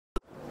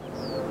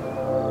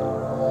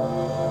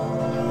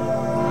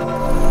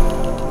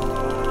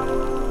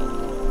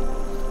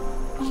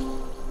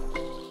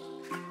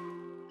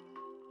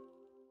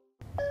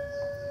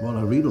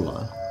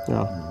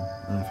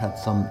had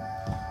some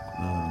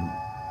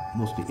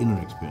mostly inner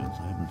experience.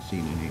 I haven't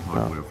seen any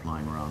hardware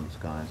flying around the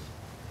skies.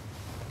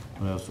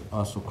 But I was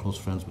also close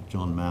friends with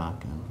John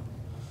Mack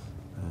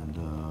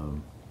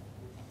and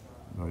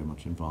very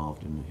much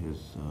involved in his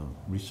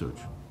research.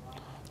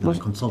 And I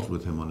consulted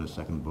with him on his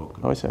second book.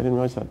 Oh, I see. I didn't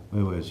realize that.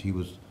 Anyways, he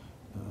was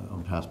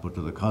on Passport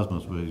to the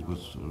Cosmos, where he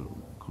was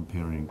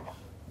comparing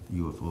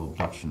UFO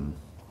abduction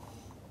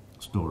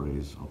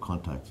stories or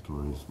contact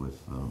stories with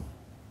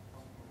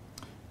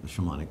the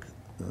shamanic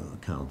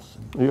accounts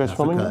in Are you guys Africa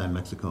filming that? and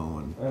Mexico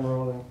and I'm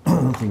rolling.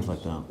 things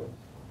like that.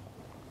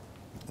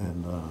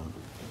 And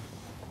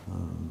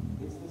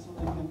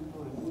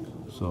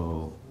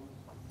so.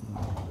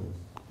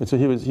 And so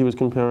he was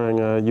comparing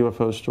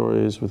UFO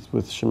stories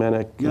with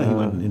shamanic. Yeah, he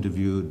went and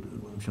interviewed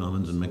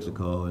shamans in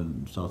Mexico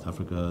and South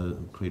Africa,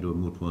 Credo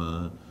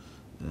Mutwa,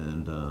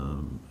 and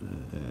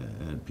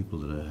people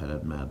that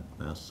had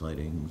mass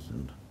sightings,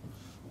 and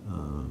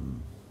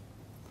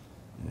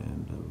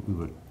we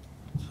were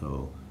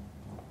so,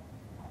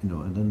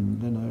 and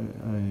then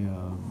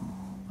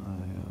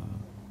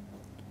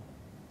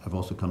I've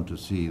also come to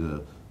see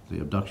the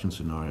abduction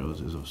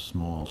scenarios as a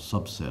small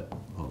subset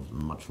of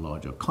much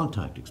larger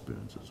contact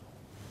experiences.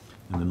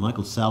 And then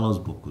Michael Sallow's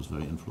book was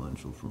very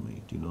influential for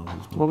me. Do you know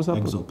his book? What was that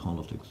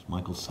Exopolitics.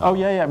 Michael Sallow. Oh,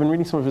 yeah, I've been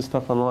reading some of his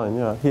stuff online,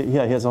 yeah. He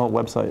has a whole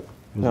website.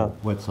 He has a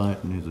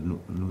website, and he has a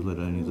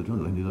newsletter, and he's a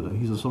journalist, and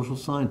he's a social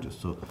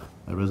scientist, so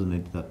I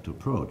resonated that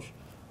approach.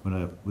 When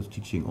I was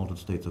teaching altered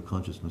states of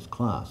consciousness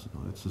class,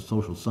 it's a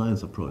social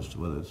science approach,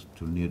 whether it's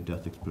to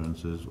near-death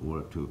experiences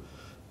or to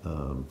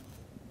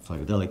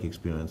psychedelic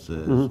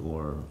experiences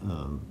or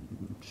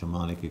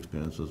shamanic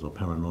experiences or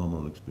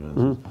paranormal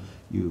experiences.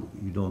 You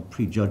don't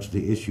prejudge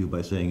the issue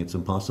by saying it's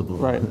impossible,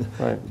 right.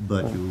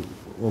 but you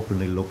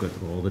openly look at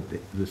all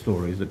the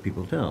stories that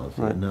people tell.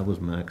 So, and that was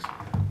Mac's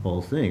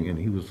whole thing, and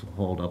he was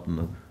hauled up on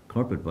the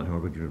carpet by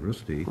Harvard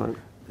University,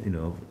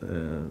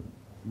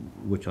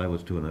 which I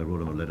was too, and I wrote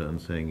him a letter and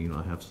saying,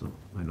 I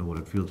know what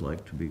it feels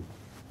like to be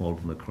hauled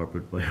on the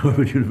carpet by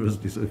Harvard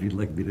University, so if you'd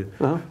like me to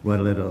write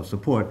a letter of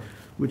support,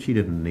 which he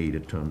didn't need,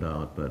 it turned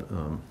out, but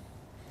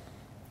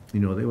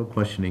they were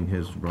questioning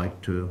his right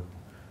to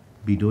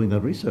be doing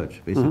that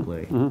research,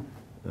 basically.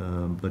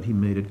 But he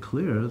made it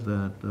clear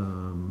that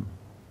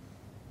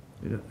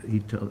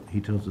he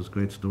tells this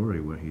great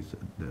story where he said,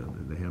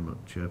 the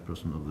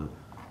chairperson of the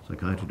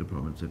psychiatry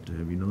department said to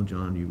him,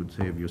 John, you would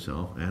save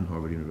yourself and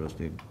Harvard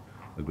University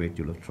a great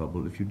deal of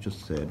trouble if you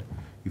just said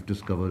you've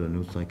discovered a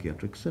new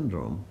psychiatric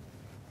syndrome,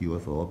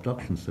 UFO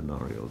abduction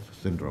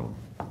syndrome.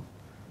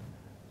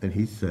 And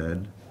he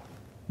said,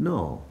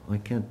 no, I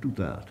can't do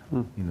that,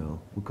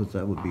 because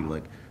that would be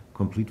like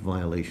complete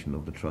violation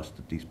of the trust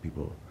that these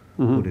people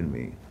put in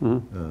me.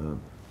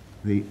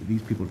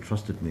 These people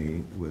trusted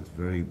me with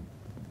very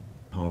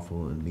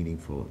powerful and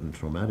meaningful and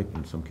traumatic,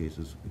 in some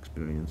cases,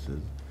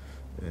 experiences.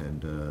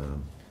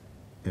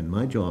 And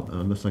my job,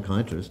 I'm a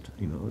psychiatrist,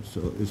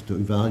 so is to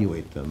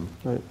evaluate them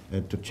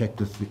and to check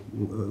the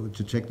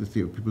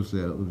theory. People say,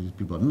 oh, these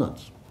people are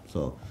nuts.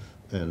 So,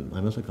 and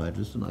I'm a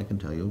psychiatrist, and I can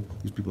tell you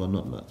these people are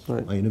not nuts.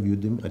 I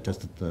interviewed them, I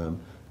tested them,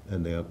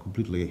 and they are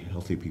completely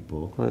healthy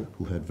people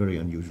who had very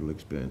unusual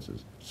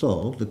experiences.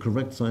 So the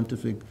correct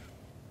scientific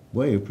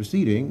way of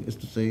proceeding is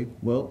to say,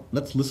 well,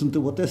 let's listen to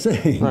what they're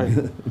saying.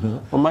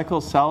 Well, Michael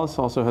Salas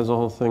also has a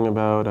whole thing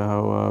about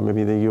how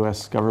maybe the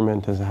U.S.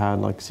 government has had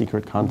like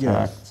secret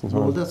contacts and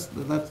so on. That's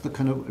the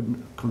kind of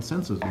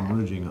consensus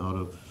emerging out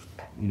of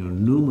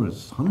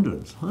numerous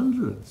hundreds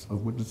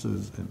of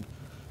witnesses, and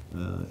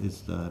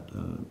is that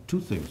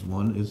two things.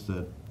 One is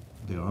that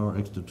there are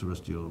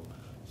extraterrestrial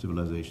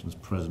civilizations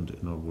present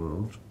in our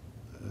world,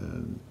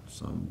 and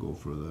some go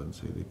further and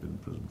say they've been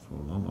present for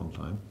a long, long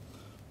time.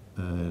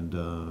 And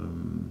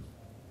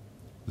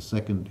the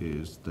second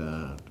is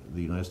that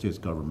the United States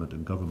government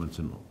and governments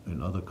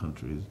in other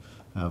countries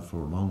have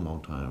for a long,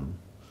 long time,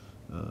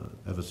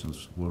 ever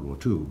since World War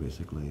II,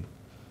 basically,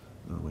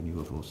 when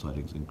UFO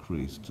sightings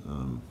increased,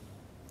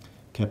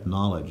 kept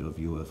knowledge of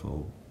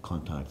UFO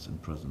contacts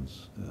and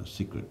presence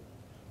secret,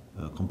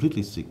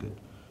 completely secret,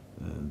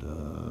 and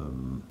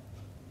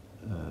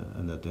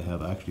that there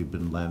have actually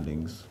been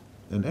landings.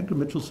 And Edgar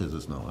Mitchell says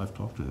this now. I've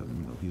talked to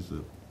him. He's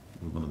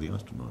one of the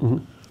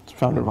astronauts.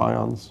 Founder of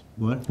IONS.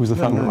 What? Who's the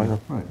founder of IONS?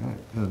 Right.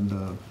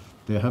 And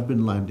there have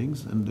been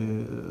landings, and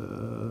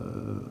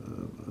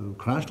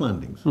crash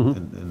landings,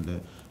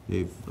 and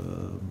they've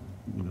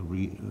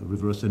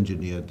reverse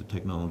engineered the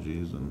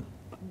technologies.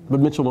 But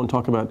Mitchell won't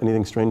talk about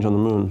anything strange on the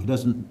moon. He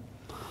doesn't.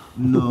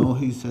 No,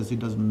 he says he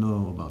doesn't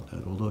know about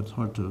that. Although it's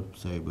hard to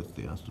say with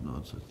the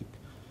astronauts. I think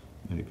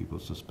many people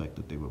suspect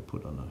that they were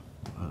put on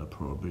a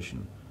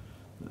prohibition.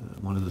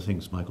 One of the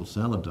things Michael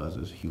Salla does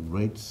is he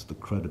rates the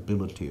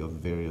credibility of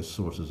various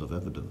sources of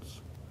evidence,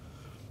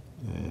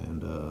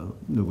 and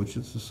which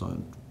is the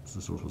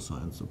social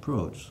science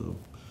approach. So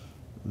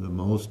the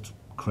most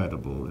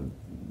credible, in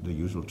the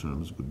usual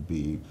terms, would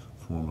be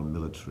former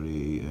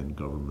military and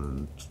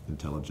government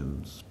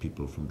intelligence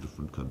people from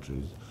different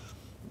countries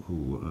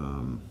who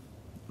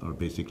are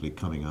basically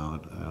coming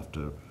out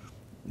after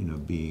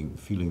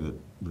feeling that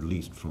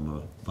released from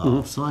a vow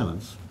of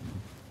silence,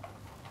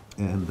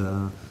 and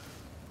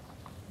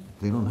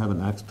they don't have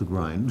an axe to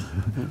grind,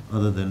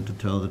 other than to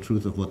tell the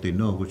truth of what they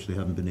know, which they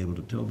haven't been able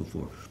to tell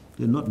before.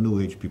 They're not New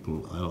Age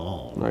people at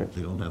all. Right.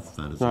 They don't have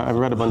fantasies. No, I've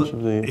read a bunch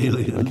of the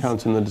aliens.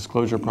 accounts in the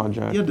Disclosure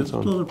Project. Yeah, the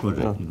Disclosure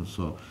Project. Yeah.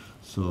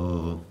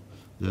 So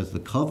there's the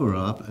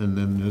cover-up, and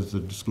then there's the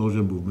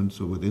disclosure movement.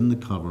 So within the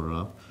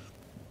cover-up,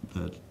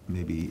 that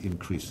may be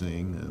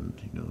increasing, and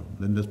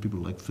then there's people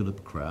like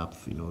Philip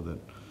Kraft, that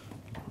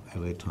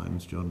LA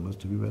Times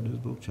journalist. Have you read his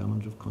book,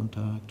 Challenge of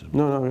Contact?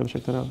 No, I gotta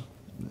check that out.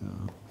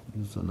 Yeah,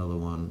 there's another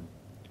one.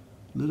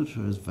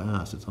 Literature is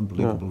vast; it's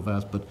unbelievable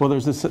vast. But well,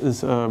 there's this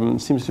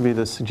seems to be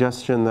the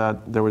suggestion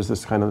that there was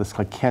this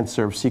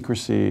cancer of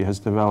secrecy has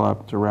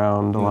developed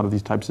around a lot of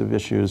these types of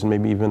issues, and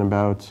maybe even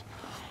about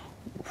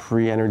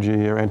free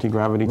energy or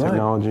anti-gravity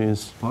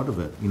technologies. Part of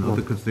it,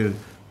 because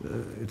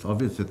it's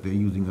obvious that they're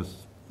using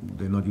us.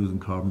 They're not using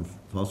carbon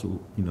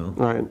fossil,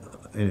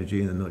 energy,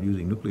 and they're not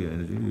using nuclear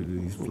energy.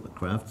 These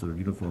crafts are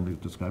uniformly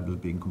described as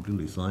being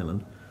completely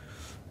silent.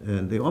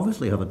 And they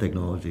obviously have a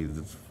technology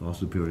that's far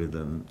superior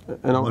than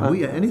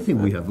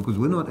anything we have, because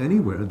we're not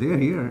anywhere. They're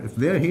here. If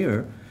they're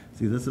here,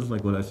 see, this is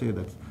like what I say,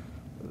 that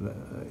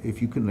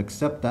if you can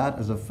accept that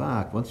as a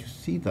fact, once you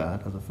see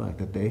that as a fact,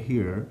 that they're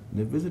here,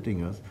 they're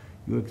visiting us,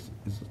 it's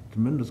a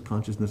tremendous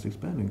consciousness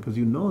expanding, because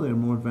they're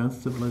more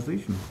advanced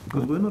civilizations,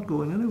 because we're not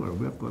going anywhere.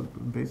 We've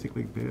got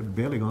basically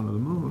barely gone to the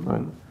moon.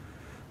 Right.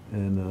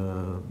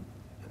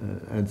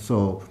 And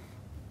so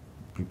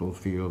people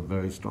feel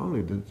very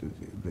strongly that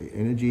the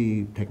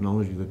energy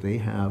technology that they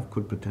have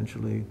could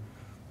potentially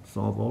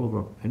solve all of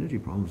our energy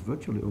problems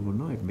virtually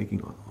overnight,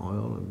 making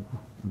oil and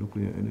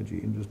nuclear energy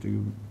industry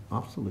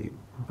obsolete.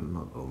 And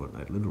not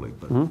overnight, literally,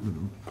 but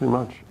pretty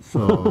much.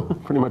 So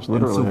pretty much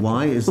literally. And so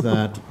why is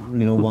that?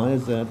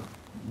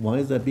 Why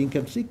is that being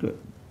kept secret,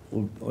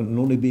 or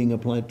only being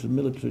applied to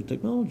military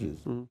technologies?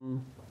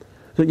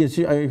 So yes,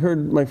 I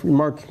heard my friend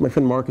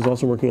Mark is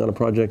also working on a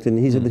project, and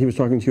he said that he was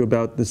talking to you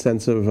about the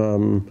sense of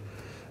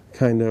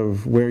kind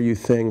of where you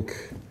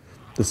think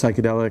the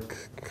psychedelic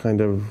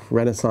kind of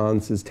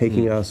renaissance is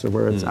taking us, or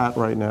where it's at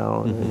right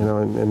now,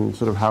 and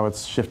sort of how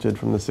it's shifted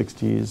from the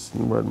 60s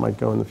and where it might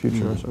go in the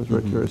future. So I was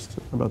very curious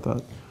about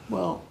that.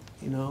 Well,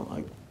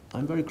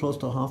 I'm very close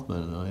to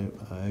Hoffman, and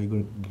I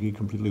agree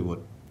completely with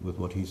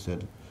what he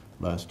said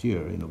last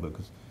year,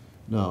 because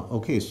now,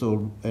 okay,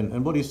 so,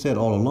 and what he said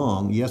all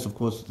along, yes, of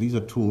course, these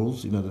are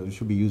tools, that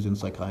should be used in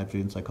psychiatry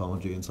and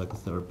psychology and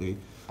psychotherapy.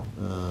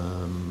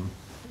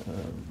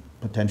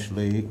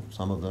 Potentially,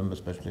 some of them,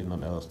 especially not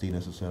LSD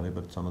necessarily,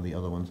 but some of the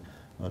other ones,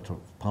 are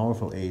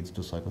powerful aids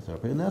to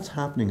psychotherapy. And that's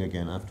happening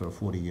again after a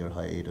 40-year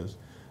hiatus.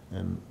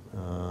 And,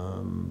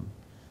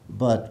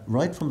 but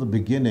right from the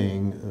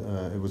beginning,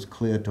 it was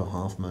clear to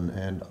Hoffman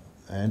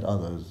and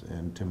others,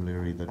 and Tim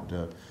Leary, that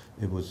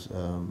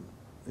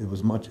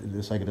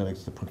the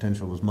psychedelics, the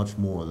potential was much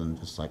more than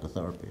just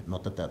psychotherapy.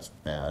 Not that that's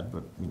bad,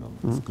 but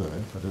it's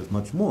good, but there's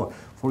much more.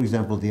 For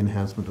example, the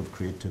enhancement of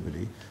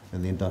creativity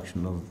and the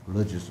induction of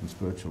religious and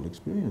spiritual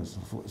experience.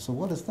 So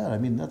what is that? I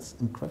mean, that's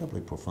incredibly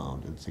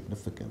profound and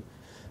significant.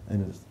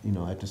 And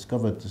I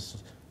discovered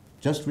this,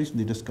 just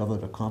recently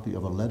discovered a copy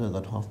of a letter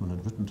that Hoffman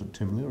had written to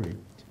Tim Leary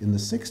in the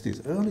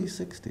 60s, early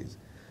 60s.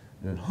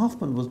 And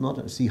Hoffman was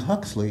not, see,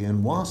 Huxley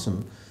and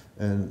Wasson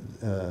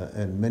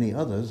and many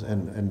others,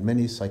 and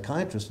many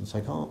psychiatrists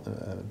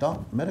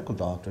and medical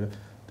doctors,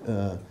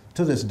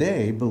 to this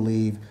day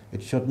believe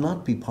it should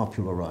not be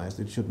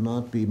popularized, it should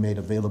not be made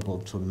available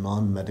to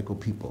non-medical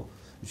people.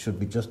 It should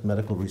be just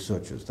medical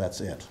researchers, that's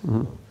it.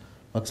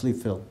 Huxley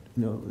felt,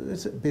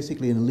 it's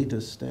basically an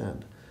elitist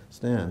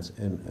stance,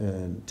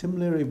 and Tim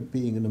Leary,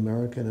 being an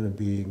American and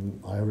being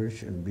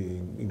Irish and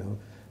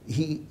being,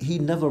 he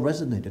never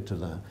resonated to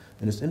that.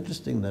 And it's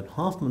interesting that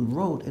Hoffman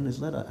wrote in his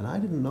letter, and I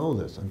didn't know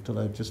this until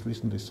I just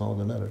recently saw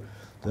the letter,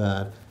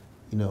 that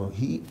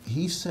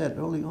he said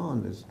early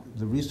on is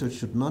the research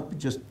should not be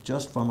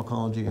just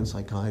pharmacology and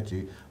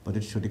psychiatry, but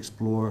it should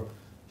explore,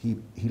 he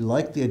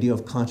liked the idea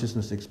of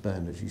consciousness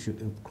expansion. You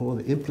should explore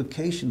the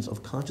implications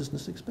of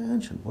consciousness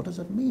expansion. What does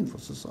that mean for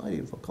society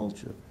and for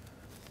culture?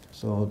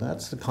 So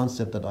that's the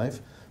concept that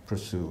I've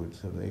pursued,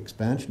 so the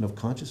expansion of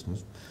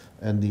consciousness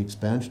and the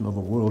expansion of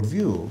a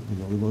worldview.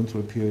 We're going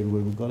through a period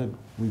where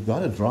we've got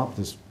to drop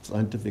this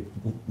scientific,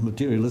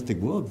 materialistic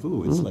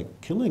worldview. It's like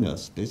killing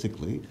us,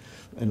 basically,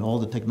 and all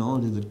the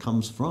technology that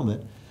comes from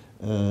it,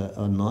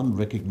 a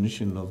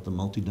non-recognition of the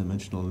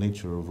multidimensional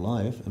nature of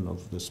life and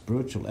of the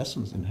spiritual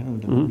essence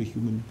inherent in every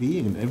human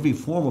being and every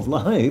form of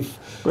life.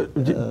 But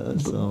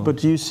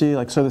do you see,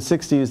 so the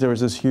 60s, there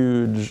was this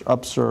huge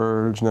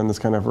upsurge and then this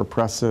kind of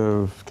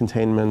repressive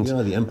containment.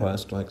 Yeah, the Empire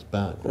Strikes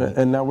Back. Right?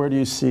 And now where do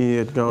you see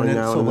it going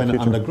now? So it went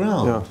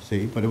underground,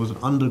 see, but it was an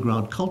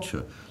underground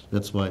culture.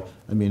 That's why,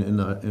 in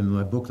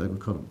my book, I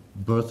would call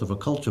it Birth of a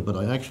Culture, but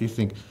I actually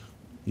think,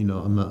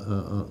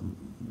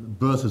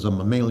 birth is a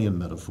mammalian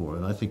metaphor,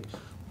 and I think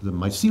the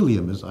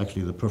mycelium is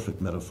actually the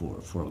perfect metaphor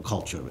for a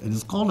culture. It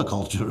is called a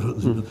culture.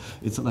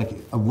 It's like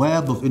a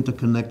web of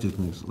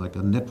interconnectedness, like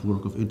a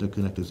network of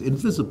interconnectedness,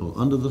 invisible,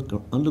 under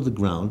the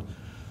ground,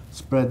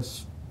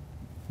 spreads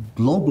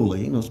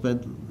globally,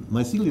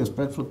 mycelia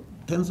spread for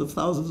tens of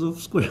thousands of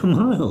square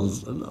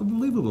miles.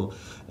 Unbelievable.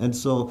 And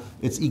so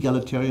it's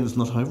egalitarian, it's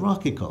not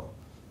hierarchical.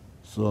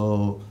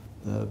 So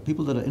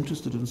people that are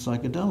interested in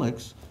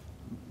psychedelics,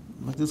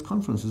 like this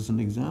conference is an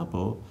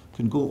example,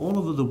 can go all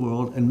over the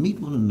world and meet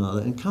one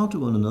another, encounter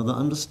one another,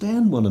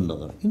 understand one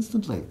another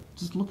instantly,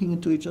 just looking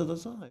into each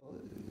other's eyes.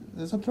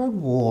 There's a drug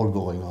war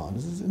going on.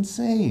 This is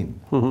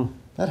insane. Mm-hmm.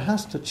 That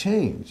has to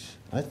change.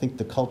 I think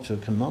the culture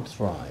cannot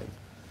thrive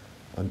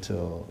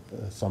until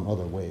some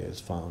other way is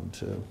found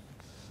to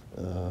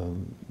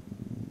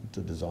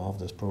dissolve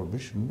this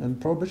prohibition. And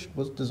prohibition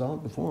was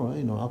dissolved before.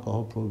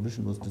 Alcohol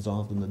prohibition was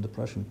dissolved in the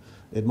Depression.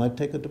 It might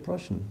take a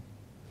depression.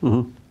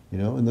 Mm-hmm.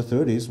 In the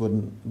 30s,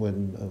 when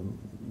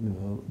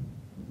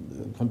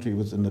the country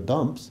was in the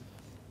dumps,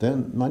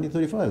 then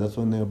 1935, that's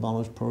when they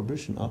abolished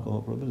prohibition,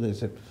 alcohol prohibition. They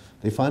said,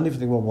 they finally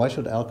think, well, why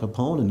should Al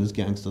Capone and his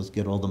gangsters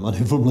get all the money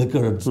from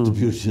liquor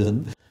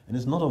distribution? And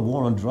it's not a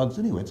war on drugs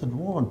anyway, it's a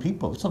war on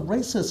people. It's a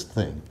racist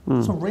thing.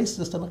 It's a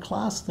racist and a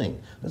class thing.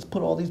 Let's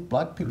put all these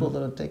black people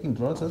that are taking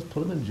drugs, let's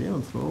put them in jail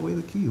and throw away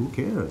the key. Who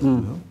cares,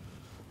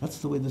 That's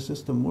the way the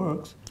system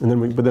works. And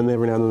then, but then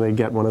every now and then they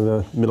get one of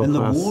the middle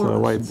class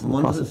whites.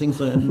 One of the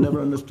things I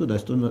never understood.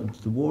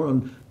 The war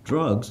on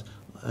drugs.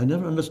 I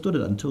never understood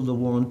it until the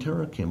war on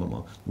terror came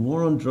along. The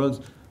war on drugs.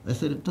 I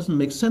said it doesn't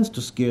make sense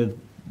to scare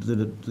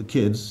the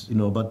kids,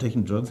 about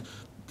taking drugs.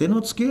 They're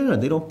not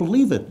scared. They don't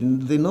believe it.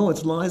 And they know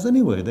it's lies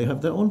anyway. They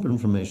have their own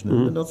information.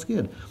 And they're not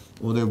scared,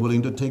 or they're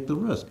willing to take the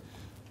risk.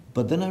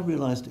 But then I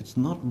realized it's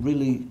not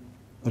really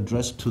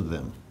addressed to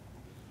them.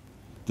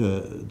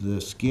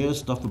 The scare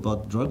stuff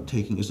about drug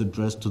taking is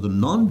addressed to the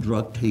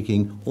non-drug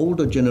taking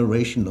older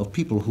generation of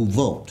people who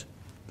vote.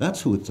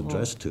 That's who it's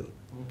addressed to.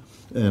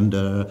 And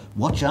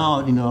watch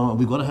out,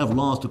 we've got to have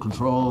laws to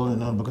control,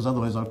 because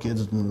otherwise our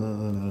kids,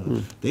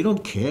 they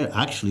don't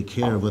actually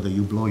care whether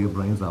you blow your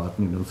brains out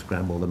and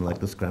scramble them like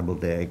the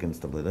scrambled egg and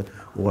stuff like that,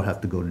 or have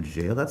to go to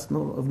jail. That's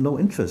of no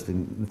interest.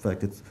 In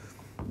fact, it's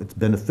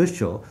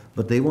beneficial,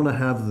 but they want to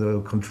have the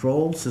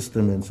control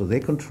system, and so they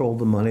control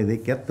the money, they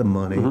get the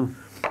money.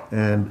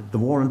 And the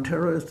war on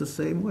terror is the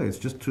same way. It's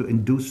just to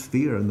induce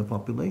fear in the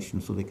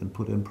population so they can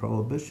put in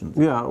prohibitions.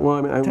 Yeah,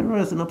 well, terror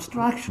is an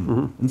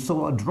abstraction. And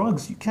so are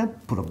drugs. You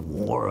can't put a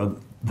war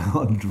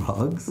on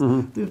drugs.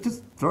 They're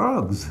just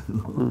drugs.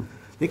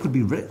 They could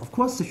be, of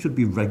course, they should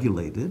be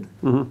regulated.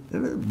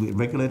 We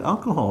regulate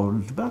alcohol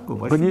and tobacco.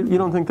 But you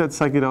don't think that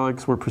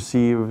psychedelics were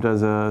perceived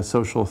as a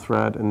social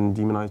threat and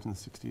demonized in the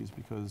 60s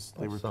because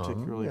they were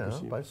particularly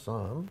perceived? By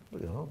some,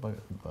 by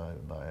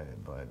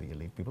the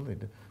elite people. They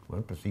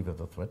weren't perceived as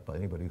a threat by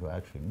anybody who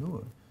actually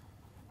knew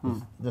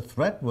it. The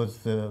threat was,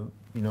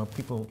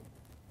 people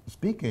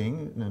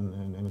speaking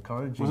and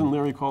encouraging. Wasn't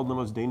Larry called the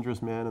most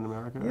dangerous man in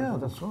America? Yeah,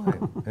 that's right.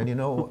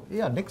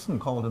 And Nixon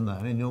called him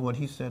that. And you know what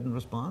he said in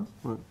response?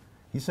 What?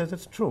 He says,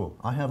 it's true,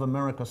 I have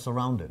America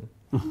surrounded.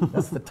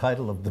 That's the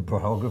title of the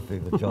biography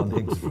that John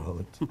Higgs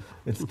wrote.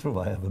 It's true,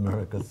 I have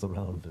America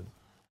surrounded.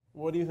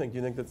 What do you think? Do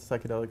you think that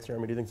psychedelics,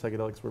 Jeremy, do you think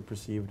psychedelics were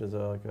perceeved as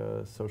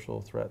a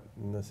social threat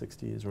in the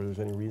 60s, or there's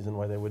any reason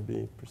why they would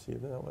be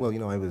perceived that way?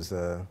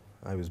 Well,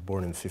 I was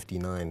born in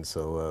 '59,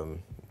 so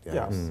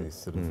I was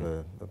sort of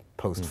a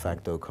post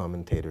facto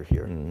commentator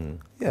here.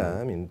 Yeah,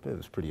 I mean, it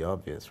was pretty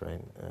obvious,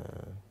 right?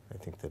 I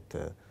think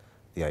that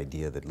the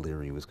idea that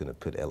Leary was going to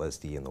put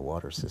LSD in the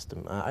water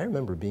system. I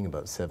remember being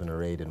about 7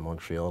 or 8 in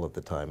Montreal at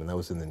the time, and that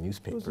was in the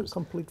newspapers. It was a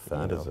complete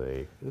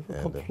fantasy.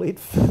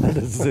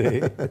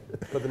 Fantasy.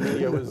 But the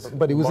media was.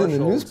 But it was in the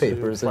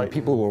newspapers, and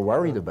people were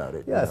worried about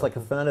it. Yeah, it's like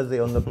a fantasy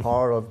on the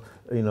par of,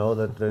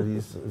 that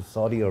these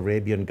Saudi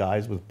Arabian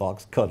guys with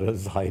box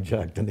cutters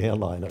hijacked an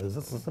airliner. It's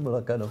a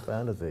similar kind of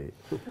fantasy.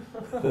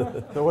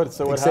 So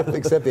what happened?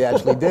 Except they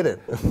actually did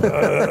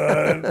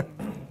it.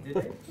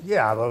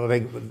 Yeah,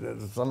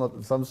 well,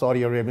 some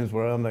Saudi Arabians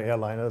were on the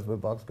airliners with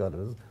box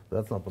cutters.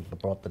 That's not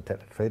what brought the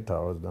trade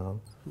towers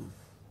down.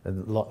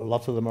 And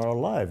lots of them are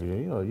alive.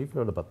 You've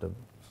heard about the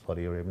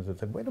Saudi Arabians that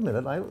said, wait a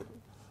minute, I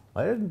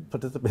didn't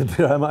participate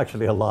there. I'm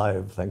actually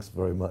alive. Thanks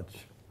very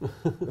much.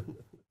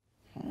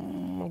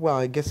 Well,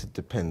 I guess it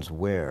depends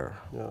where.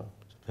 Yeah.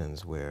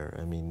 Depends where.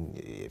 I mean,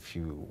 if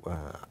you,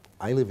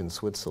 I live in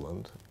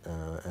Switzerland,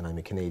 and I'm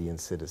a Canadian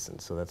citizen,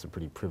 so that's a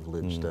pretty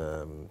privileged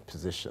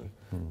position.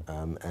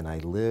 And I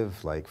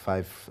live like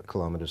 5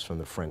 kilometers from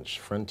the French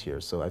frontier,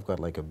 so I've got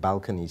like a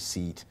balcony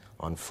seat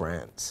on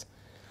France.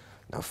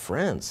 Now,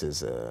 France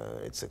is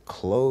it's a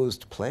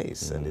closed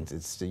place, and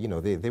it's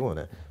they want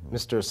to.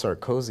 Mr.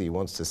 Sarkozy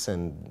wants to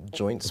send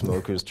joint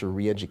smokers to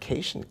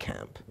re-education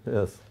camp.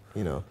 Yes.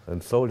 you know.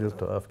 And soldiers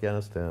to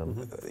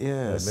Afghanistan.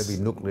 Yes. And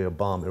maybe nuclear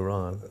bomb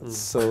Iran.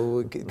 So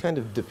it kind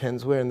of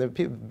depends where, and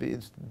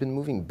it's been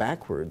moving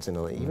backwards. You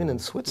know, even in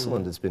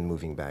Switzerland, it's been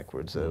moving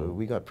backwards.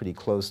 We got pretty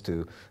close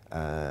to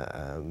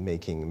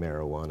making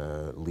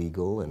marijuana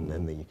legal, and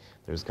then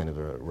there's kind of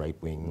a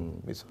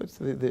right-wing. So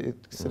it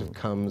sort of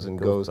comes and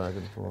goes. Back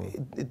and forth.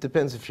 It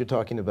depends if you're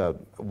talking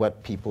about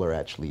what people are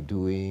actually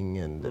doing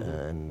and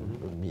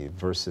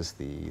versus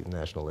the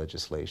national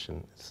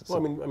legislation. Well,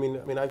 I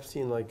mean, I've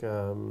seen like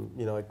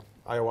you know, like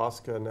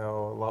ayahuasca now.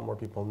 A lot more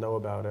people know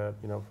about it.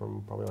 You know,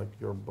 from probably like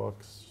your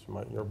books,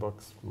 my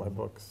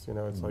books. You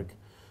know, it's like,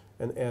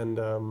 and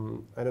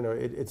I don't know.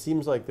 It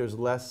seems like there's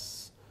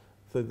less.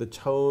 The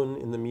tone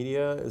in the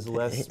media is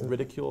less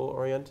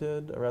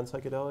ridicule-oriented around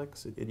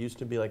psychedelics. It used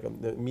to be like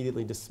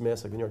immediately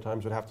dismissed. Like the New York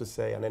Times would have to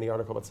say on any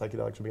article about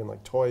psychedelics would be in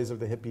like toys of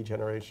the hippie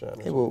generation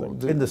or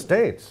something. In the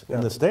States,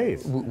 in the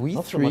States. We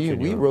Not so much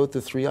in Europe. wrote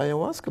the 3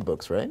 ayahuasca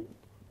books, right?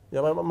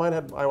 Yeah, mine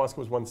had ayahuasca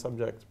was one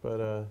subject,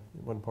 but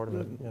one part of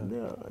it.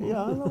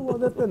 Yeah, well,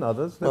 there's been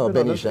others. Oh, There's been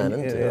Benny others.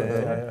 Shannon, too.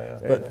 Yeah.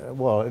 But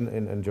well,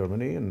 in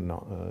Germany, and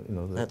you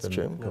know, That's there's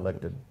been true.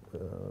 collected,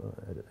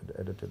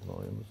 edited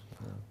volumes.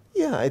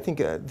 Yeah, I think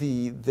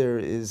there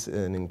is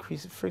an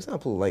increase. For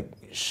example, like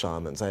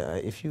shamans.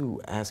 If you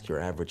ask your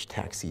average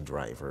taxi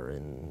driver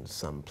in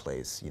some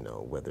place, you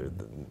know, whether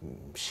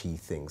she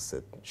thinks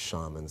that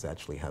shamans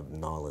actually have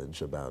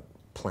knowledge about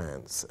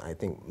plants, I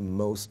think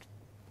most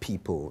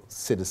people,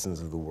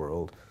 citizens of the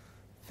world,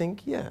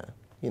 think, yeah,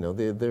 you know,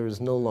 there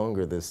is no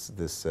longer this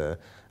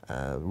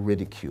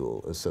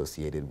ridicule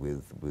associated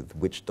with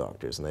witch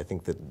doctors, and I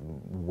think that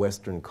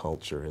Western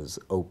culture has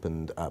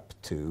opened up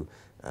to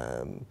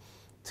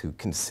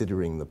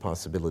considering the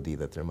possibility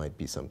that there might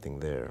be something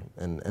there.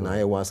 And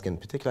ayahuasca in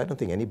particular, I don't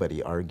think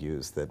anybody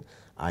argues that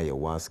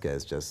ayahuasca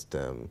is just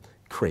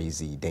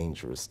crazy,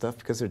 dangerous stuff,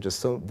 because they're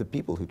just the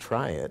people who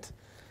try it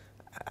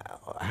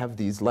have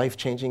these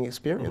life-changing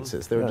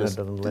experiences. They're just,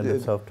 it doesn't lend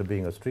itself to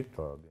being a street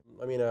dog.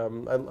 I mean,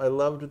 I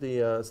loved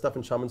the stuff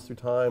in Shamans Through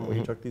Time, where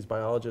you took these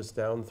biologists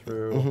down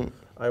through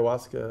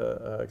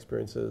ayahuasca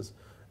experiences.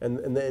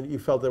 And then you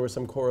felt there was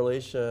some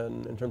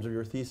correlation in terms of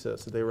your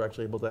thesis, that they were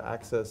actually able to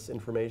access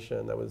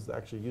information that was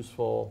actually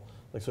useful,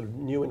 like sort of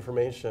new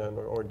information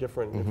or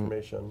different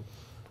information.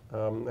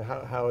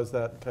 How has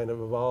that kind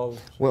of evolved?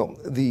 Well,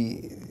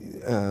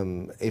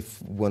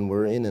 if when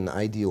we're in an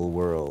ideal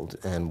world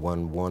and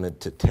one wanted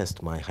to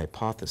test my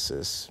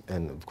hypothesis,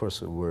 and of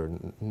course we're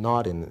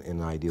not in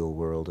an ideal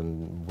world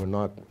and we're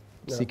not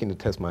seeking to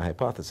test my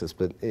hypothesis,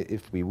 but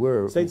if we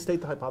were...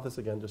 State the hypothesis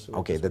again, just so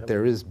okay, that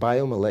there is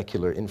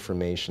biomolecular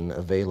information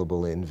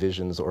available in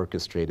visions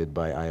orchestrated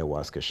by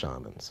ayahuasca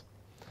shamans.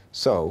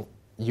 So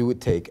you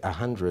would take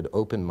 100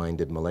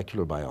 open-minded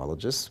molecular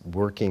biologists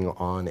working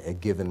on a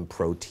given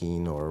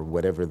protein or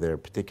whatever their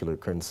particular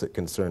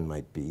concern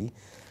might be,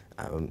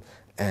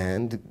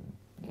 and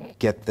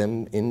get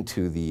them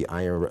into the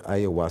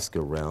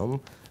ayahuasca realm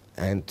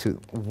and to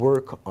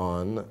work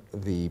on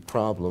the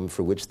problem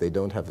for which they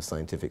don't have a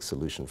scientific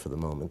solution for the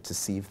moment, to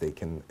see if they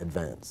can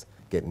advance,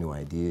 get new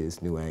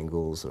ideas, new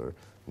angles, or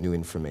new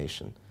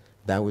information.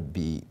 That would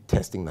be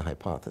testing the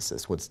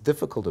hypothesis. What's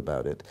difficult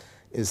about it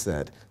is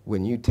that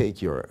when you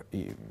take your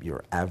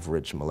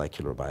average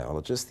molecular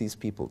biologist, these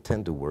people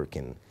tend to work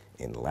in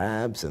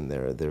labs, and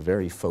they're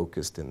very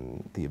focused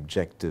in the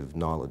objective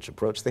knowledge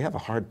approach. They have a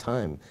hard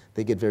time.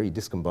 They get very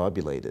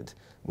discombobulated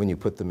when you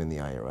put them in the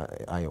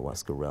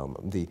ayahuasca realm.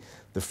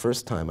 The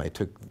first time I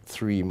took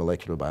 3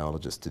 molecular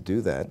biologists to do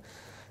that,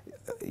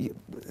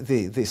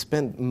 they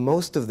spend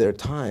most of their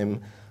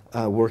time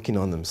working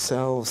on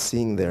themselves,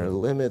 seeing their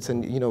limits,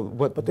 and you know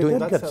what. But they did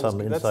get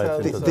some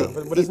insights into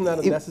that. But isn't that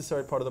a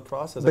necessary part of the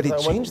process? But it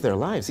changed their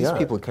lives. These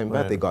people came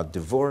back. Right. They got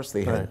divorced.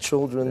 They had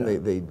children.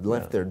 They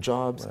left their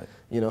jobs. Right.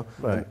 You know.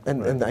 Right.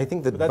 And I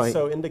think that But that's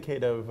so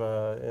indicative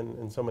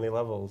in so many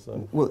levels.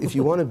 Well, if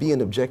you want to be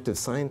an objective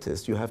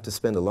scientist, you have to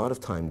spend a lot of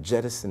time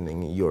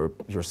jettisoning your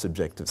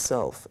subjective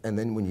self, and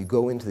then when you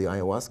go into the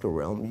ayahuasca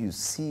realm,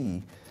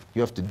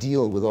 you have to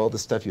deal with all the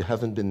stuff you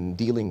haven't been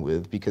dealing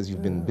with because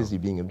you've been busy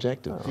being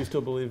objective. Do you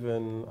still believe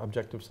in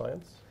objective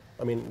science?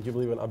 I mean, do you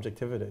believe in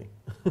objectivity?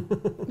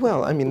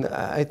 Well, I mean,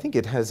 I think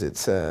it has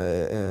its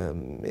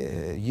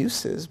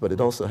uses, but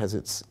it also has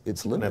its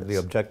limits. You have the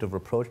objective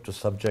approach to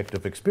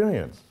subjective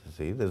experience. You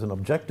see, there's an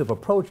objective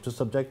approach to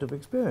subjective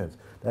experience.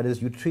 That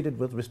is, you treat it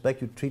with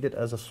respect, you treat it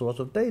as a source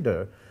of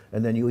data,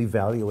 and then you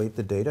evaluate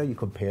the data, you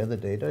compare the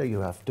data, you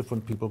have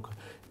different people,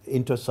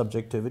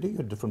 intersubjectivity,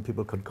 or different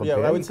people could compare.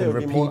 Yeah, I would say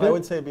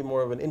it'd be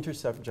more of an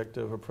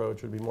intersubjective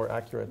approach would be more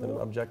accurate than an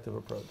objective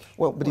approach.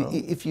 Well, but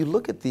if you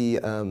look at the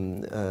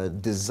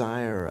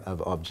desire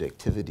of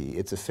objectivity,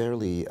 it's a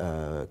fairly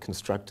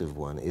constructive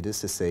one. It is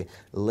to say,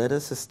 let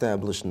us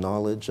establish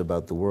knowledge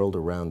about the world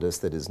around us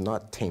that is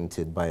not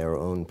tainted by our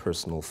own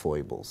personal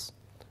foibles.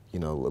 You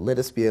know, let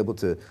us be able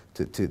to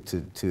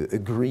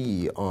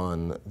agree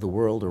on the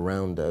world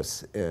around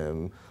us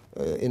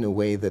in a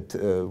way that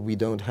we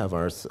don't have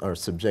our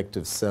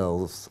subjective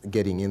selves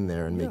getting in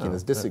there and making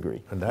us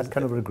disagree. And that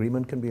kind of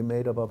agreement can be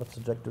made about a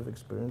subjective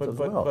experience as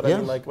well. But I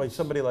mean, like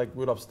somebody like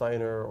Rudolf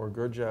Steiner or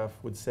Gurdjieff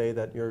would say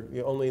that you're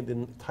only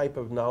the type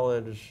of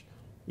knowledge,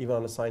 even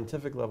on a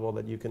scientific level,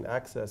 that you can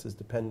access is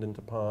dependent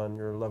upon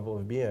your level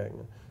of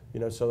being. You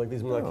know, so like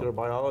these molecular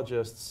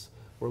biologists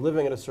were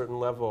living at a certain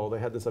level. They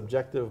had this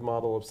objective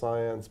model of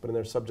science, but in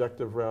their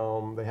subjective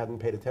realm, they hadn't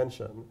paid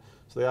attention.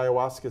 So the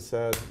ayahuasca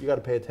said, you got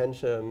to pay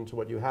attention to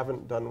what you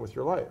haven't done with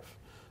your life.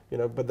 You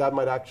know, but that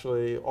might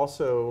actually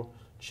also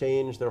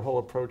change their whole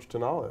approach to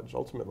knowledge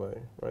ultimately,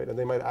 right? And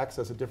they might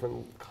access a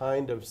different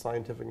kind of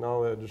scientific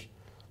knowledge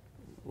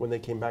when they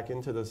came back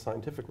into the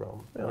scientific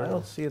realm. Yeah, I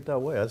don't see it that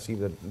way. I see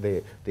that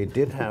they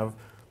did have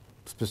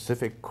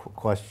specific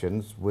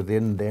questions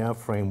within their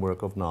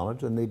framework of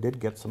knowledge, and they did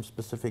get some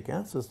specific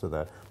answers to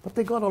that. But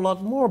they got a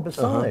lot more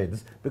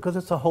besides, because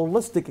it's a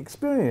holistic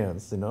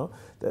experience, you know.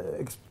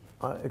 The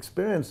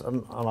experience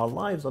and our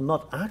lives are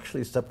not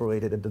actually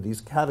separated into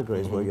these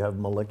categories where you have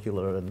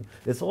molecular, and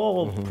it's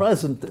all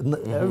present in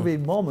every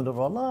moment of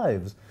our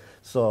lives.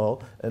 So,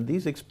 and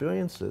these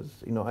experiences,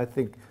 you know, I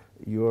think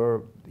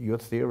your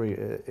theory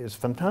is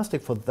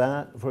fantastic for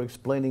that, for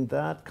explaining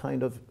that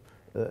kind of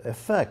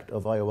effect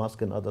of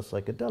ayahuasca and other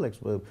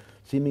psychedelics, where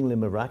seemingly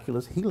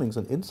miraculous healings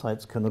and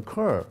insights can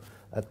occur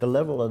at the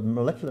level of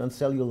molecular and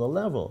cellular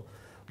level.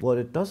 What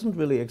it doesn't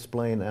really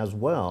explain as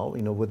well,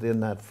 you know, within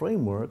that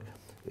framework,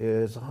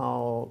 is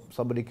how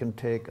somebody can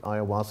take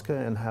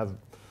ayahuasca and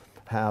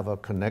have a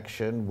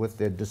connection with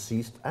their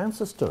deceased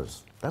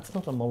ancestors. That's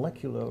not a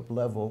molecular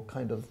level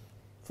kind of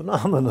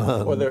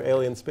phenomenon. Or their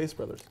alien space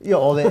brothers. Yeah,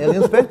 or their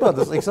alien space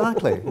brothers,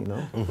 exactly. You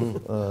know,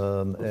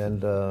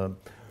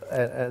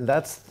 and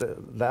that's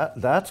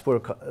where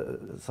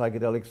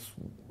psychedelics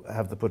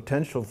have the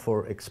potential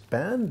for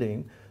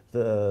expanding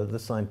the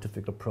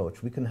scientific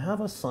approach. We can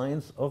have a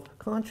science of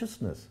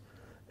consciousness,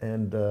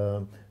 and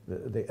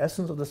the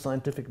essence of the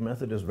scientific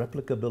method is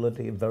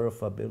replicability,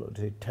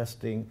 verifiability,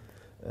 testing,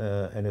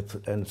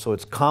 and so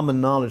it's common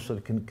knowledge, so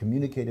it can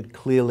communicate it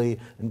clearly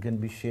and can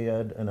be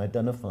shared and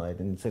identified.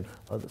 And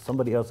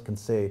somebody else can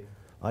say,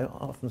 I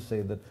often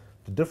say that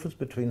the difference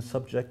between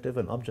subjective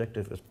and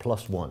objective is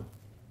 +1.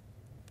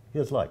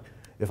 Here's like,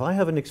 if I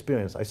have an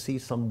experience, I see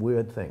some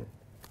weird thing.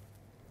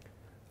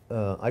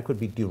 I could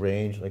be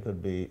deranged, I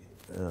could be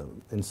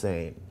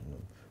insane. You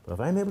know. But if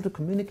I'm able to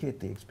communicate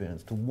the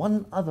experience to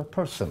one other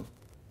person,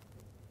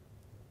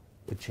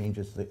 it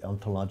changes the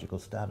ontological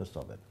status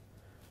of it.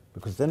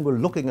 Because then we're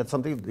looking at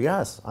something,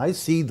 yes, I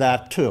see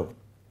that too.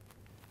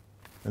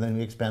 And then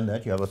we expand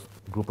that, you have a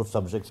group of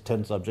subjects,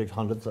 10 subjects,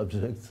 100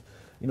 subjects.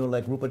 You know,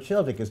 like Rupert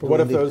Sheldrake is doing. But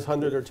what if those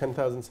 100 or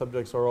 10,000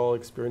 subjects are all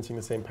experiencing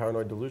the same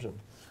paranoid delusion?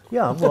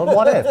 Yeah, well,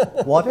 what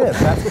if? What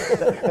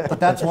if? But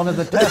that's one of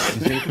the tests,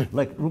 you see.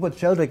 Like Rupert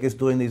Sheldrake is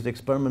doing these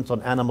experiments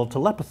on animal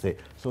telepathy.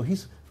 So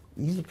he's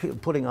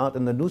putting out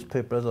in the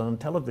newspapers and on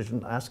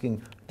television,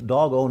 asking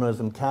dog owners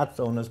and cat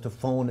owners to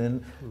phone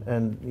in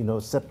and, you know,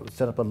 set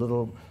up a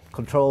little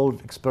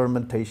controlled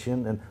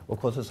experimentation. And of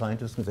course the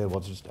scientists can say, well,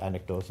 it's just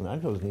anecdotes and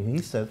anecdotes. And he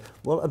said,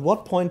 well, at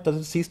what point does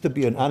it cease to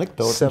be an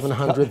anecdote?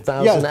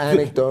 700,000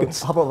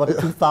 anecdotes. How about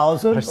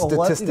 2,000? Are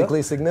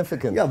statistically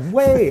significant. Yeah,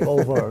 way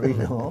over, you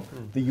know,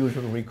 the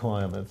usual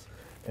requirements.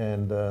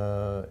 And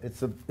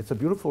it's a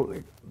beautiful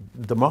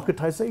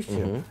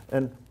democratization.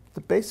 And the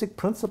basic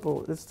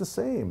principle is the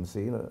same.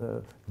 See, you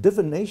know,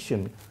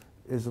 divination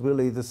is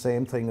really the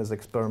same thing as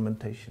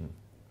experimentation,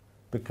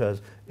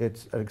 because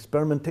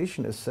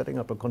experimentation is setting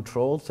up a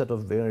controlled set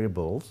of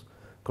variables,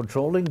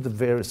 controlling the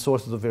various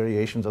sources of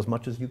variations as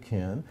much as you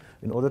can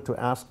in order to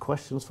ask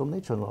questions from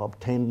nature and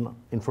obtain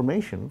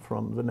information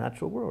from the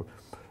natural world.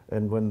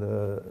 And when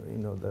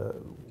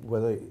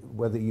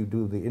whether you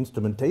do the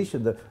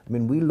instrumentation, I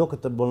mean, we look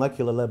at the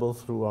molecular level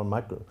through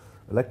our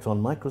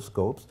electron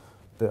microscopes.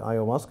 The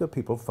ayahuasca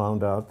people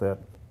found out that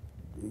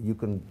you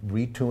can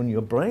retune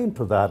your brain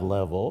to that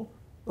level.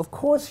 Of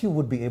course you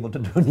would be able to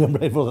tune your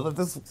brain.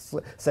 There's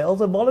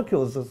cells and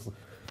molecules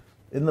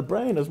in the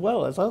brain as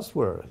well as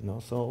elsewhere. You know,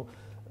 so,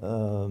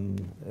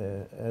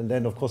 and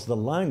then of course the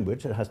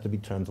language, it has to be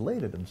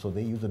translated, and so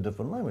they use a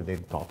different language. They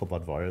talk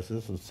about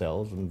viruses and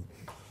cells and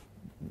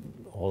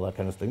all that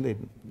kind of thing.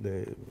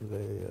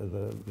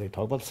 They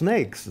talk about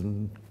snakes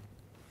and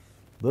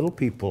little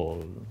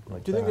people.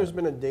 Like Do you think there's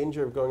been a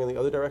danger of going in the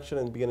other direction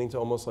and beginning to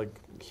almost like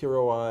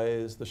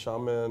heroize the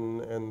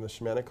shaman and the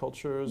shamanic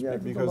cultures? Yeah,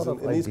 because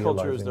in these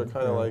cultures, they're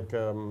kind of like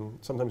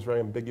sometimes very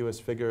ambiguous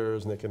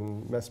figures, and they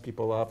can mess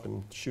people up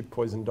and shoot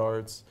poison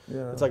darts.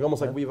 Yeah, it's like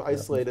almost like we've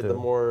isolated the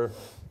more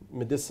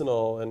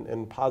medicinal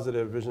and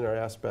positive visionary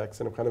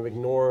aspects and have kind of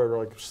ignored or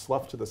like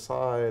sloughed to the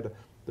side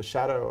the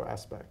shadow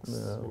aspects.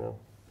 Yeah. You know?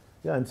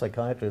 Yeah, in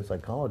psychiatry and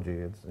psychology,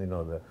 it's, you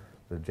know, the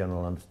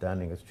general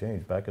understanding has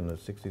changed. Back in the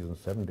 60s and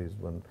 70s,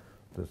 when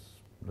this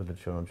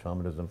literature on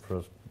shamanism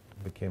first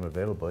became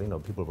available, you know,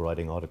 people were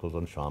writing articles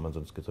on shamans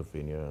and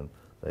schizophrenia and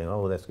saying,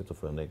 oh, they're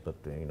schizophrenic, but,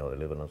 you know, they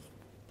live in a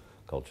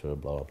culture,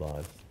 blah, blah, blah.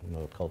 It's, you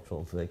know, a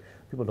cultural thing.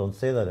 People don't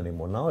say that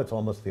anymore. Now it's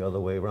almost the other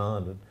way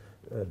around.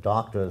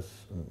 Doctors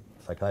and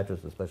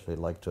psychiatrists especially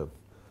like to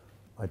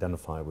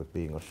identify with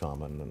being a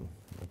shaman and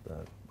like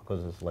that,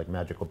 because it's like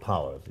magical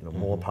powers, you know,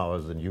 more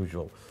powers than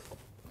usual.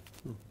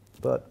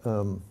 But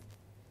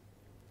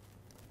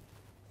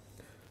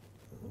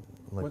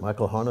like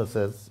Michael Harner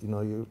says, you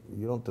know, you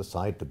don't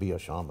decide to be a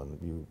shaman.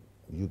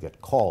 You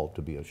get called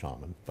to be a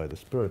shaman by the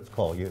spirits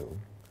call you,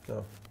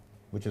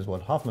 which is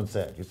what Hoffman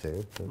said. You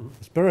see, the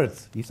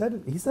spirits. He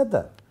said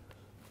that.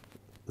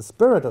 The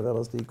spirit of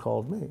LSD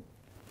called me.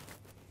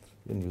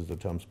 He didn't use the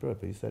term spirit,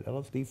 but he said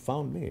LSD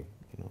found me.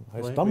 You know,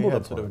 I stumbled we had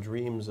upon sort of it.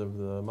 dreams of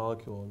the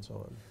molecule and so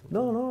on.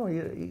 No,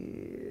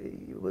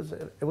 it was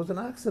an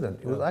accident.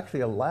 It was actually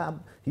a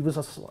lab. He was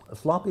a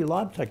sloppy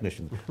lab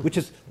technician, which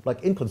is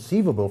like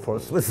inconceivable for a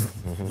Swiss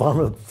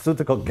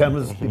pharmaceutical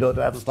chemist, you know,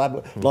 to have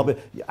sloppy.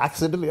 You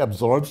accidentally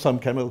absorb some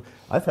chemical.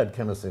 I've had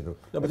chemists say, No, it's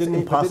but didn't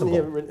impossible. he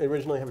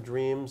originally have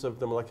dreams of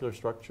the molecular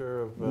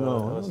structure of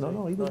LSD?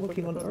 No. He was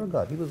working on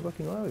ergot. He was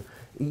working on ergot.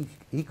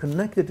 He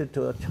connected it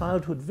to a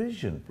childhood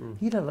vision.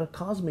 He had a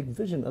cosmic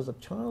vision as a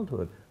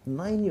childhood,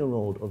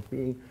 9-year-old, of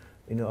being,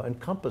 you know,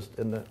 encompassed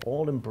in the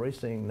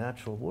all-embracing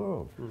natural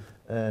world.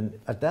 And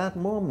at that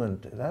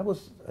moment, that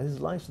was his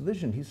life's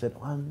vision. He said,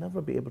 I'll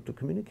never be able to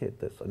communicate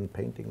this in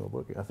painting or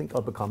working. I think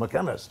I'll become a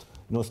chemist,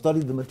 you know,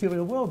 study the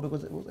material world,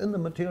 because it was in the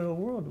material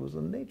world, it was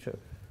in nature.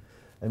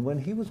 And when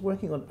he was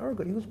working on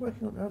ergot,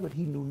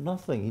 he knew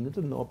nothing. He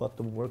didn't know about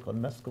the work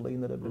on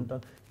mescaline that had been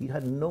done. He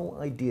had no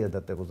idea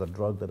that there was a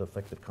drug that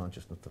affected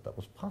consciousness, that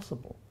was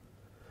possible.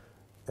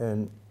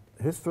 And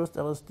his first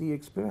LSD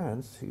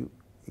experience,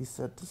 he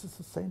said, this is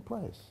the same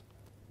place.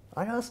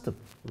 I asked him,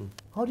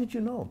 how did you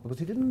know? Because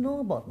he didn't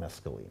know about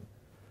mescaline.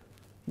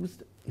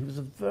 He was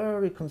a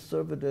very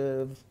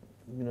conservative,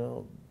 you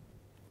know,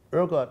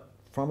 ergot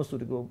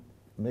pharmaceutical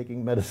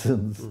making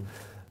medicines.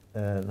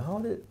 And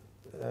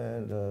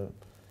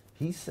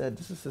he said,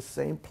 this is the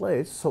same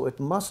place, so it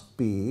must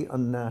be a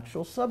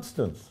natural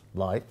substance,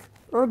 like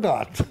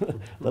ergot,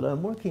 that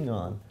I'm working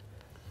on,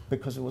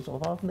 because it was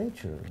about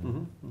nature.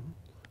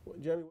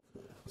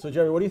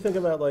 Jeremy, what do you think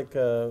about, like,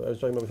 I was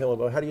talking with him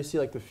about, how do you see,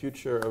 like, the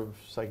future of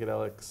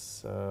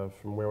psychedelics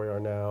from where we are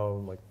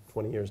now, like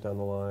 20 years down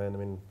the line? I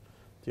mean,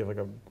 do you have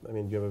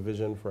do you have a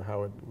vision for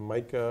how it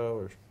might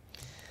go?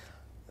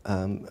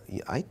 Or?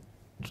 I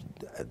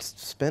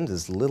spend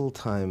as little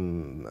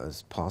time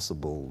as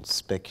possible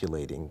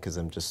speculating, because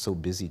I'm just so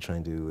busy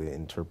trying to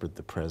interpret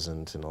the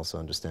present and also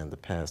understand the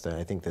past.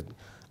 I think that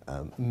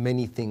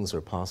many things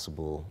are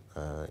possible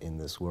in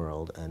this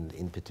world, and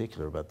in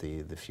particular about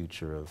the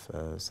future of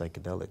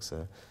psychedelics.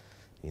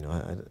 You know,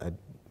 I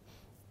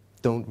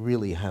don't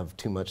really have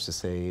too much to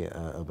say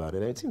about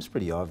it. It seems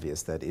pretty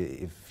obvious that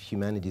if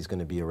humanity is going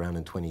to be around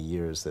in 20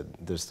 years, that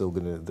there's still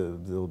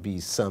there'll be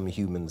some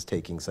humans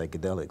taking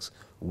psychedelics.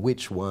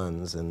 Which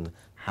ones and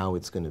how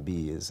it's going to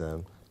be is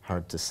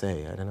hard to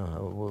say. I don't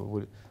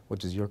know. What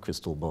does your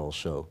crystal ball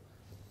show?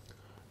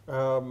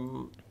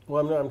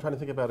 Well, I'm trying to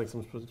think about it, because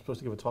I'm supposed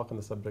to give a talk on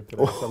the subject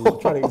today, so I'm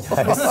trying to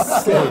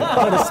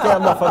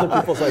scam off other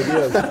people's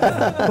ideas.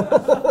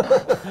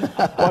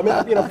 Well, I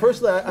mean, you know,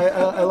 personally,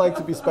 I like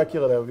to be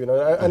speculative. You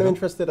know, I'm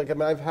interested. Like, I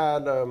mean, I've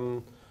had,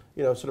 you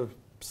know, sort of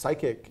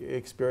psychic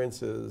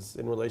experiences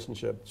in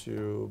relationship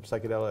to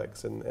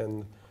psychedelics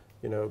and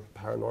you know,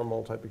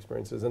 paranormal type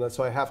experiences, and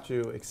so I have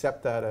to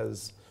accept that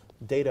as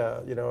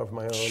data, you know, of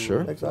my own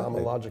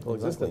phenomenological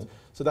existence.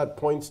 So that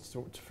points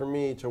for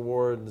me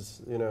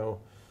towards, you know,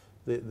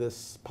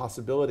 this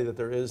possibility that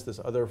there is this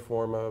other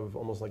form of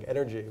almost like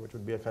energy, which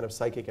would be a kind of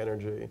psychic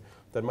energy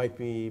that might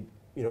be,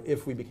 you know,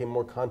 if we became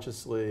more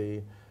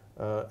consciously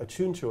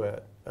attuned to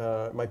it,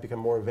 might become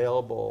more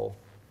available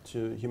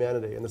to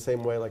humanity. In the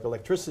same way, like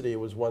electricity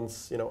was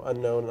once, you know,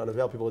 unknown and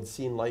unavailable. People had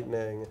seen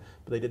lightning,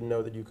 but they didn't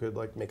know that you could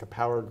like make a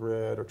power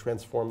grid or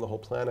transform the whole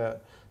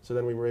planet. So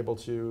then we were able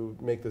to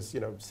make this,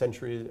 you know,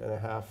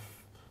 century-and-a-half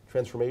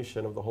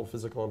transformation of the whole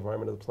physical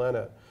environment of the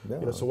planet. Yeah.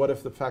 You know, so what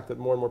if the fact that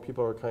more and more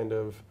people are kind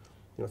of,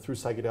 you know, through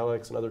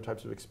psychedelics and other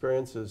types of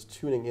experiences,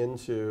 tuning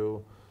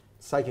into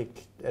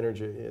psychic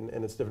energy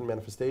and its different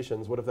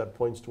manifestations, what if that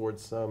points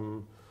towards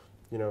some,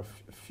 you know,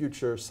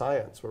 future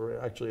science where we're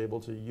actually able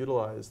to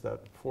utilize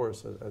that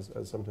force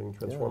as something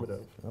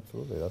transformative? Yeah,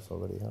 absolutely, that's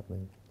already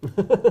happening.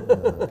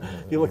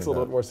 He looks a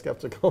little bit more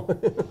skeptical.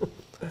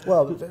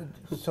 Well,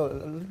 so a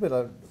little bit,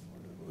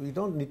 you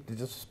don't need to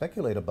just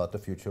speculate about the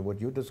future. What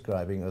you're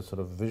describing is sort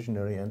of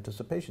visionary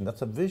anticipation.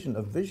 That's a vision.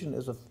 A vision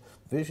is a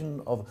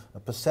vision of a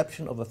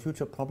perception of a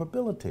future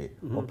probability,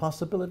 or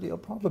possibility or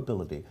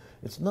probability.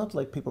 It's not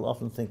like people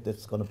often think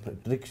that's going to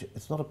predict.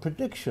 It's not a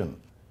prediction,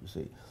 you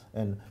see.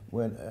 And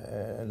when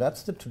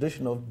that's the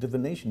tradition of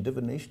divination.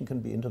 Divination can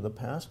be into the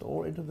past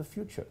or into the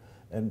future.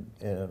 And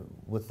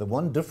with the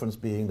one difference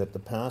being that the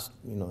past,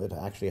 you know, it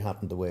actually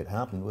happened the way it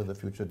happened, where the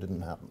future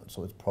didn't happen.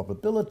 So it's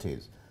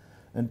probabilities.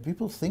 And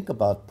people think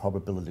about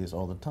probabilities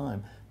all the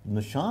time. And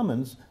the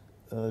shamans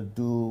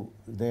do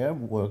their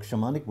work,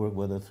 shamanic work,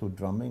 whether through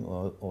drumming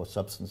or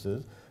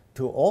substances,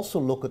 to also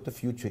look at the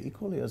future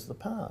equally as the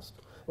past.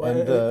 Well,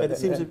 and it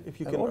seems if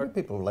you can order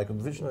people like a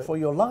vision for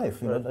your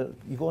life. You know,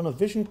 you go on a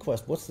vision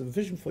quest. What's the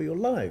vision for your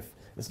life?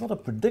 It's not a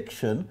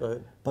prediction,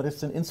 but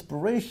it's an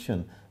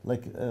inspiration.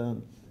 Like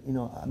you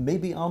know,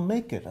 maybe I'll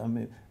make it. I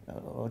mean,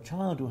 a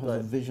child who has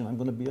a vision, I'm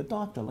going to be a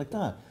doctor, like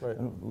that.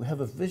 We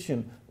have a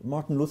vision.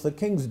 Martin Luther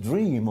King's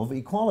dream of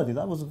equality,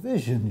 that was a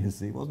vision, you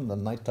see. It wasn't a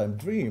nighttime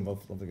dream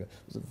of something. It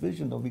was a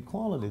vision of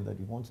equality that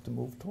he wants to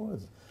move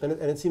towards. And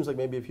it seems like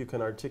maybe if you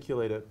can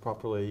articulate it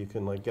properly, you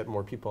can like get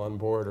more people on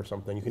board or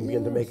something. You can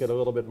begin to make it a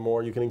little bit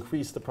more. You can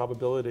increase the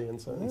probability in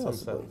some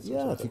sense.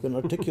 Yeah, if you can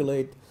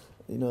articulate,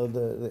 you know,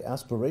 the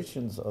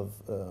aspirations of,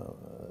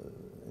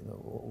 you know,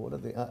 what are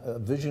the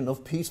vision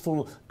of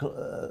peaceful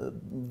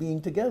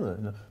being together.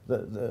 You know,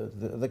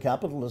 the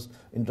capitalist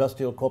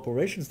industrial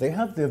corporations, they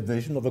have their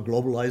vision of a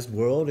globalized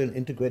world, an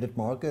integrated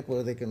market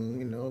where they can,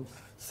 you know,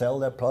 sell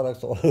their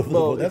products all over the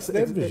world. That's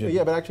their vision.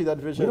 Yeah, but actually that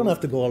vision... We don't have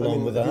to go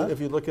along with that.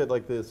 If you look at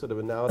like the sort of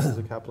analysis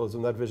of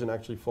capitalism, that vision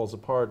actually falls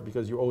apart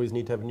because you always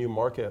need to have new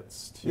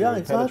markets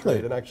to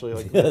penetrate. And actually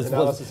like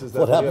analysis is that...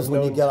 What happens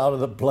when you get out of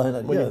the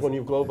planet. When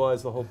you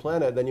globalize the whole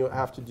planet, then you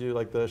have to do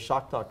like the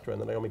shock doctrine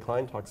that Naomi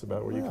Klein talks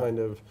about, where you kind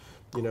of,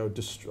 you know,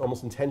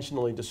 almost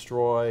intentionally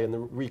destroy and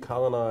then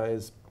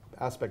recolonize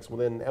aspects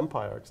within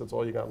empire, because that's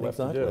all you got left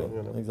to do.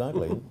 You know?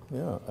 Exactly,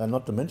 yeah. And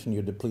not to mention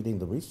you're depleting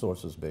the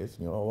resources base.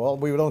 You know, well,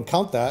 we don't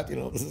count that. You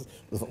know, this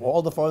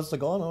all the forests are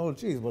gone. Oh,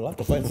 geez, we'll have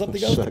to find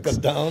something else to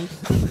cut down.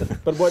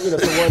 But what, you know,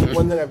 so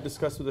one thing I've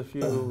discussed with a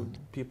few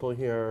people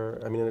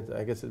here, I mean,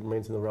 I guess it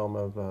remains in the realm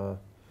of,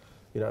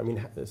 you know, I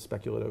mean,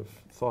 speculative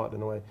thought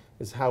in a way,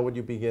 is how would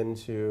you begin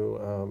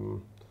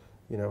to,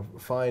 you know,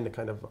 find a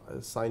kind of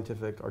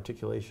scientific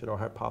articulation or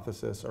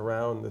hypothesis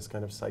around this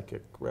kind of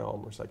psychic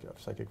realm or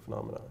psychic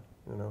phenomena,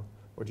 you know?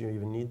 Or do you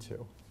even need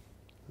to?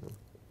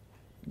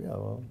 Yeah,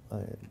 well, I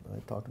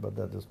talked about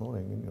that this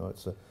morning. You know,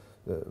 it's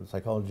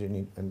psychology,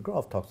 and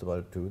Ralf talks about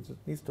it too. It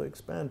needs to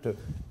expand to,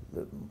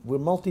 we're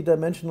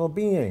multidimensional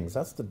beings.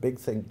 That's the big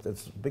thing.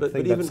 That's the big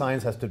thing that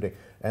science has to do.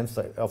 And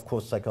of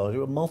course, psychology.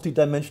 We're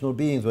multidimensional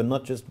beings. We're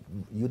not just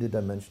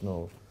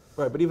unidimensional.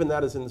 Right, but even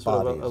that is in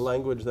sort of a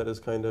language that is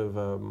kind of,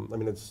 I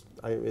mean,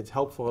 it's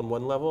helpful on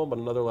one level, but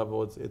another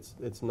level,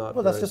 it's not.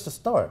 Well, that's just a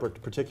start.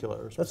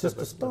 Particular. That's just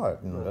a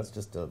start. You know, that's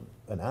just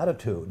an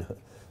attitude.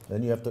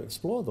 Then you have to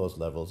explore those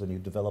levels, and you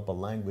develop a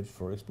language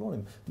for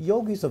exploring. The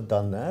yogis have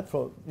done that.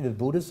 The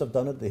Buddhists have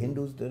done it. The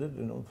Hindus did it.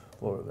 You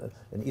know,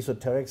 and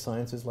esoteric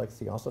sciences like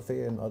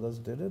theosophy and others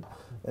did it.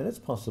 And it's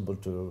possible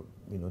to,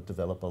 you know,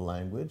 develop a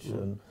language.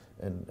 And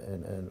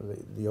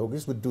the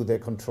yogis would do their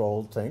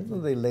controlled things,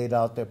 and they laid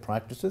out their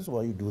practices.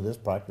 Well, you do this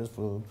practice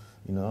for,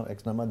 you know,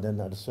 X number, and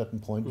then at a certain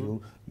point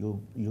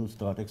you'll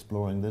start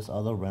exploring this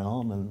other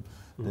realm, and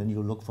then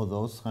you look for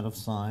those kind of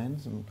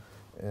signs, and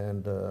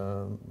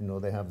you know,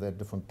 they have their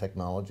different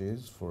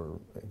technologies for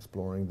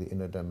exploring the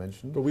inner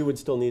dimension. But we would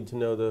still need to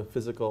know the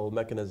physical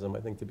mechanism, I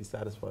think, to be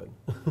satisfied.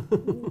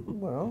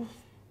 Well,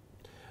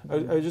 I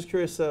was just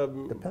curious,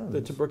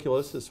 the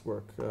tuberculosis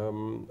work.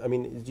 I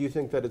mean, do you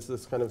think that it's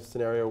this kind of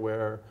scenario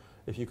where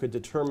if you could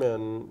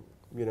determine,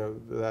 you know,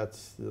 that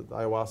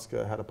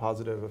ayahuasca had a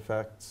positive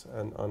effect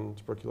on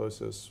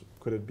tuberculosis,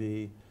 could it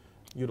be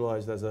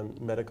utilized as a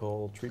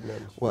medical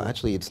treatment? Well,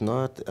 actually, it's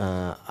not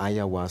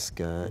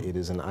ayahuasca. It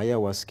is an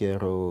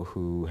ayahuasquero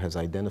who has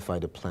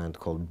identified a plant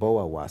called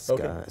boahuasca.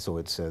 Okay. So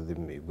it's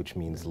which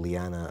means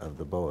liana of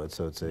the boa.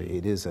 So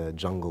it is a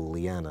jungle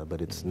liana,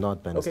 but it's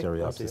not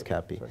Banisteriopsis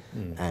caapi.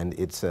 And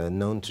it's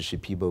known to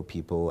Shipibo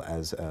people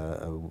as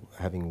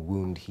having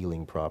wound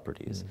healing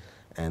properties.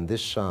 And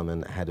this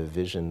shaman had a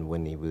vision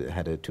when he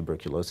had a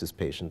tuberculosis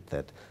patient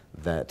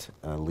that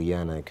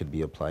liana could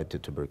be applied to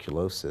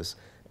tuberculosis.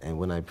 And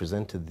when I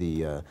presented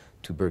the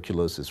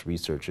tuberculosis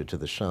researcher to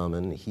the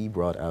shaman, he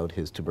brought out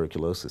his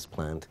tuberculosis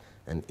plant,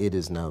 and it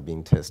is now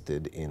being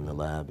tested in a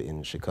lab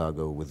in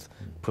Chicago with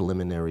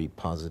preliminary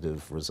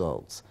positive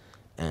results.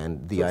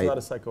 And so it's not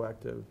a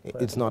psychoactive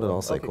plant? It's not at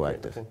all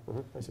psychoactive. Okay.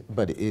 I see.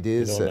 But it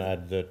is... You don't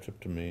add the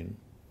tryptamine?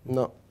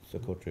 No.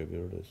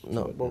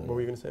 No. What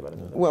were you going to say about it?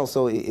 Well,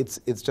 so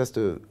it's just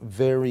a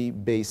very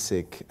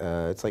basic,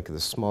 it's like the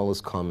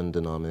smallest common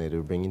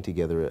denominator, bringing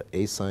together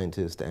a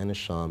scientist and a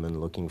shaman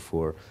looking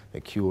for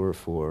a cure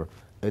for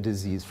a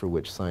disease for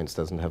which science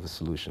doesn't have a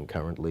solution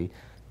currently,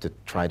 to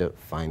try to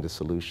find a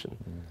solution.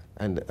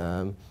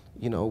 And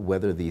you know,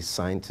 whether the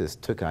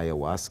scientist took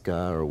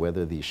ayahuasca or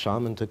whether the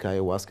shaman took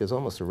ayahuasca is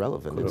almost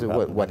irrelevant.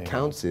 What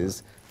counts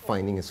is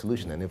finding a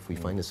solution, and if we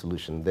find a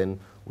solution, then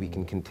we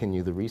can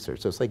continue the research.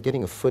 So it's like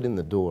getting a foot in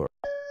the door.